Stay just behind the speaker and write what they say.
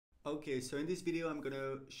Okay, so in this video, I'm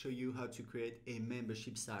gonna show you how to create a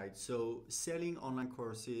membership site. So selling online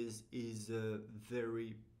courses is a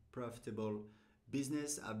very profitable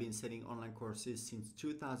business. I've been selling online courses since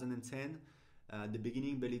 2010. At the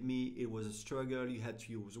beginning, believe me, it was a struggle. You had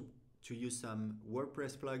to use some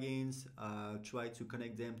WordPress plugins, try to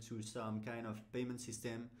connect them to some kind of payment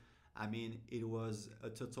system. I mean, it was a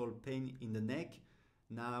total pain in the neck.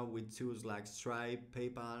 Now with tools like Stripe,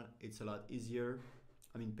 PayPal, it's a lot easier.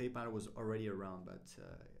 I mean, PayPal was already around, but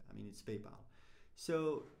I mean, it's PayPal.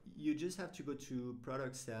 So you just have to go to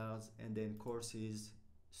product sales and then courses.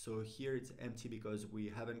 So here it's empty because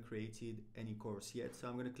we haven't created any course yet. So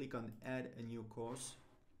I'm going to click on add a new course.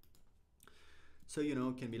 So, you know,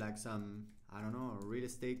 it can be like some, I don't know, real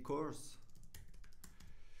estate course.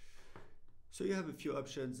 So you have a few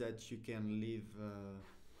options that you can leave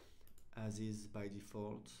as is by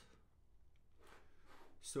default.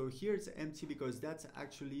 So here it's empty because that's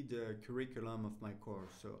actually the curriculum of my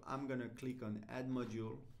course. So I'm gonna click on add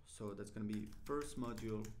module. So that's gonna be first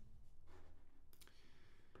module.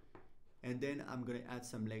 And then I'm gonna add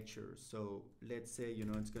some lectures. So let's say, you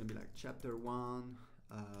know, it's gonna be like chapter 1,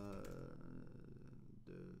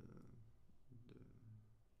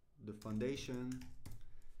 the foundation.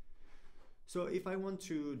 So if I want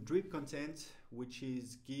to drip content, which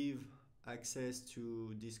is give access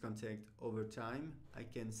to this content over time, I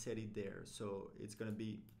can set it there. So it's going to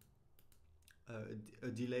be a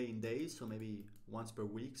delay in days, so maybe once per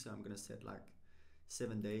week. So I'm going to set like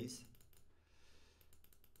 7 days.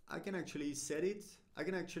 I can actually set it. I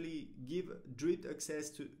can actually give drip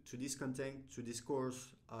access to this content, to this course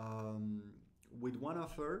with one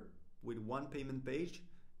offer, with one payment page,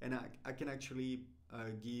 and I can actually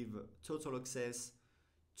give total access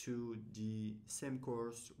to the same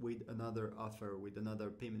course with another offer, with another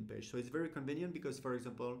payment page. So it's very convenient because, for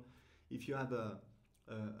example, if you have a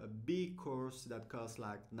big course that costs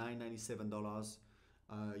like $997,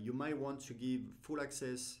 you might want to give full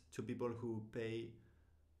access to people who pay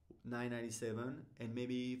 $997, and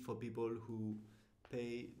maybe for people who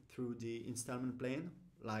pay through the installment plan,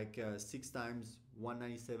 like 6 times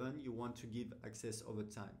 $197, you want to give access over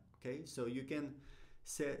time. Okay, so you can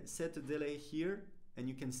set a delay here, and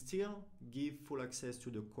you can still give full access to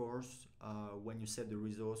the course when you set the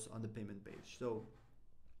resource on the payment page. So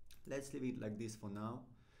let's leave it like this for now.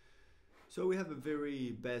 So we have a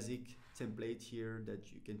very basic template here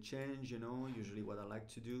that you can change. You know, usually what I like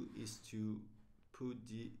to do is to put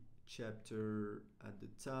the chapter at the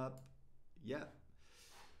top. Yeah.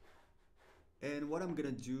 And what I'm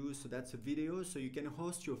gonna do, so that's a video, so you can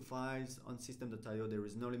host your files on Systeme.io. There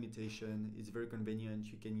is no limitation. It's very convenient.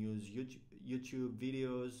 You can use YouTube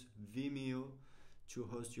videos, Vimeo to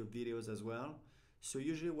host your videos as well. So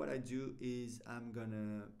usually what I do is I'm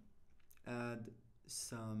gonna add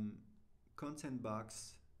some content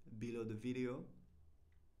box below the video.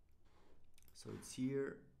 So it's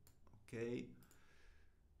here, okay.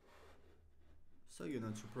 So, you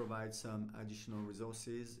know, to provide some additional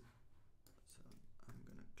resources.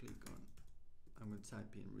 I'm going to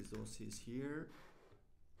type in resources here,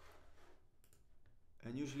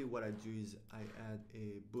 and usually what I do is I add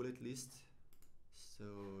a bullet list. So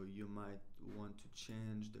you might want to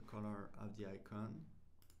change the color of the icon.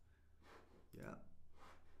 Yeah,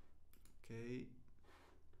 okay,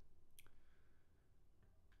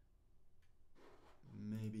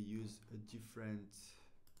 maybe use a different,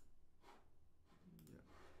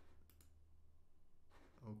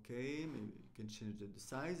 okay, maybe you can change the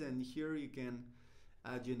size, and here you can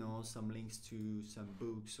add, you know, some links to some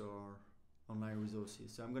books or online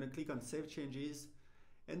resources. So I'm going to click on save changes,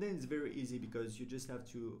 and then it's very easy because you just have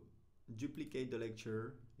to duplicate the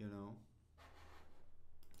lecture, you know,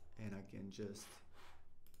 and I can just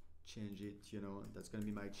change it, you know, that's going to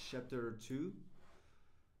be my chapter 2.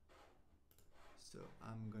 So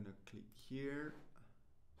I'm going to click here.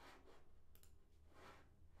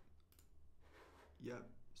 Yeah,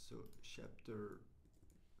 so chapter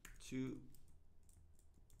 2.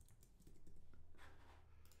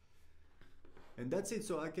 And that's it.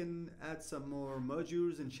 So I can add some more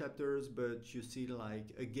modules and chapters, but you see,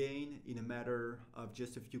 like, again, in a matter of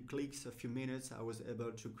just a few clicks, a few minutes, I was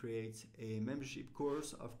able to create a membership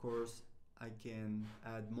course. Of course, I can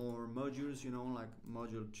add more modules, you know, like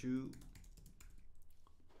module 2.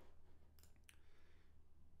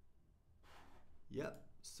 Yep.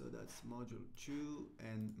 So that's module 2,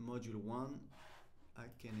 and module 1, I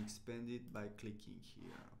can expand it by clicking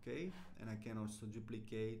here, okay? And I can also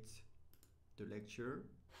duplicate the lecture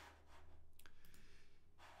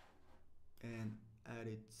and add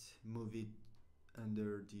it, move it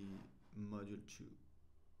under the module 2.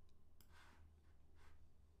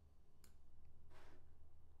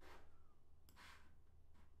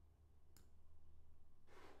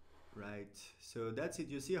 So that's it.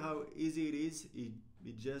 You see how easy it is.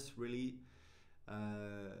 It just really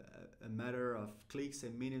a matter of clicks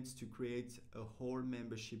and minutes to create a whole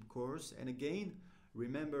membership course. And again,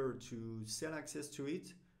 remember to sell access to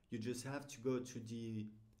it. You just have to go to the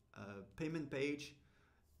payment page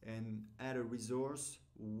and add a resource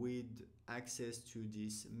with access to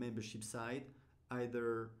this membership site,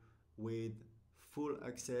 either with full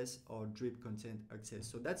access or drip content access.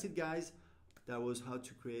 So that's it, guys. That was how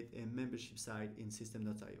to create a membership site in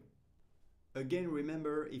Systeme.io. Again,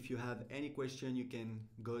 remember, if you have any question, you can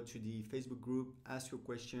go to the Facebook group, ask your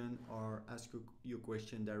question, or ask your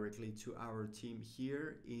question directly to our team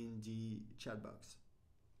here in the chat box.